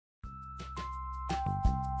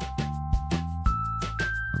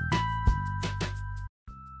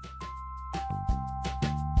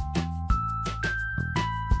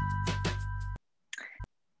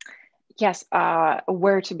Yes,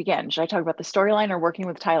 where to begin? Should I talk about the storyline or working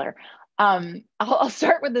with Tyler? I'll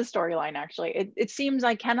start with the storyline, actually. It seems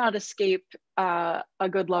I cannot escape a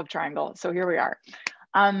good love triangle, so here we are.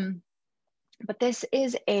 Um, but this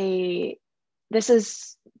is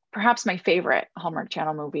perhaps my favorite Hallmark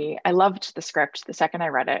Channel movie. I loved the script the second I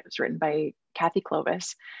read it. It was written by Kathy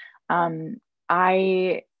Clovis. Um,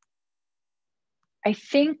 I I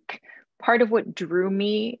think part of what drew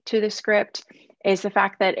me to the script is the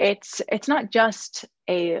fact that it's not just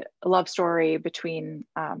a love story between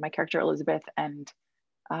my character Elizabeth and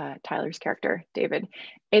Tyler's character David.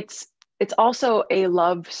 It's also a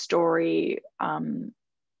love story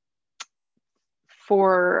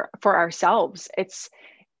for ourselves. It's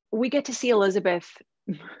we get to see Elizabeth.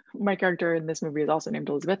 My character in this movie is also named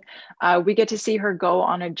Elizabeth. We get to see her go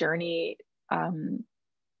on a journey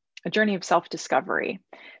of self-discovery.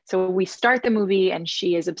 So we start the movie and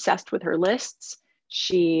she is obsessed with her lists.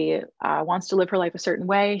 She wants to live her life a certain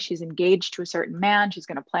way. She's engaged to a certain man. She's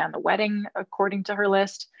going to plan the wedding according to her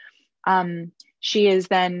list. She is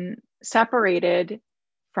then separated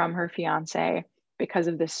from her fiance because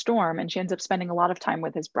of this storm, and she ends up spending a lot of time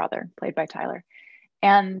with his brother, played by Tyler.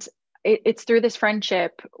 And it's through this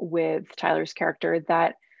friendship with Tyler's character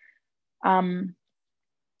that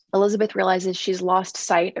Elizabeth realizes she's lost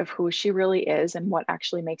sight of who she really is and what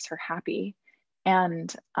actually makes her happy,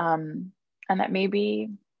 and that maybe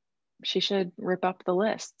she should rip up the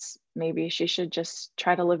lists. Maybe she should just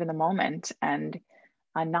try to live in the moment and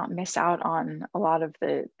not miss out on a lot of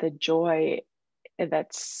the joy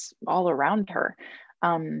that's all around her.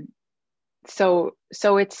 So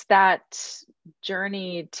it's that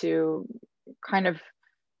journey to kind of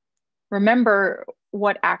remember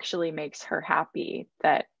what actually makes her happy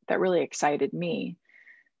that really excited me.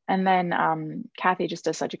 And then Kathy just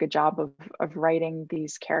does such a good job of writing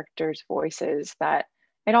these characters' voices that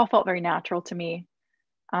it all felt very natural to me.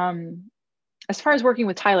 As far as working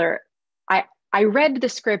with Tyler, I read the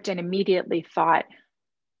script and immediately thought,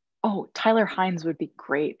 oh, Tyler Hynes would be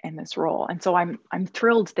great in this role. And so I'm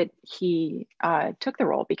thrilled that he took the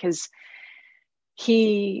role, because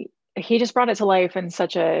he just brought it to life in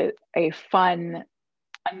such a fun,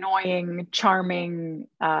 annoying, charming,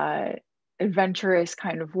 adventurous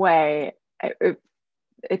kind of way.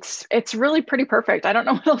 It's really pretty perfect. I don't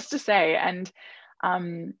know what else to say. And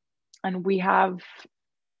we have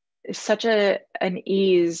such an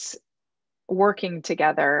ease working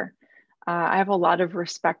together. I have a lot of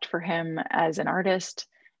respect for him as an artist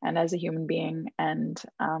and as a human being, and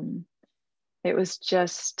it was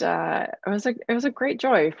just it was a great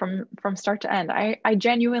joy from start to end. I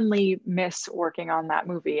genuinely miss working on that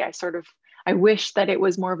movie. I wish that it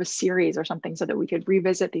was more of a series or something so that we could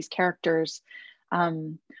revisit these characters.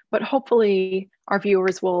 But hopefully our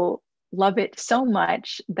viewers will love it so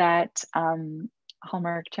much that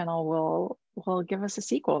Hallmark Channel will give us a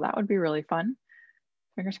sequel. That would be really fun.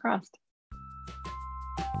 Fingers crossed.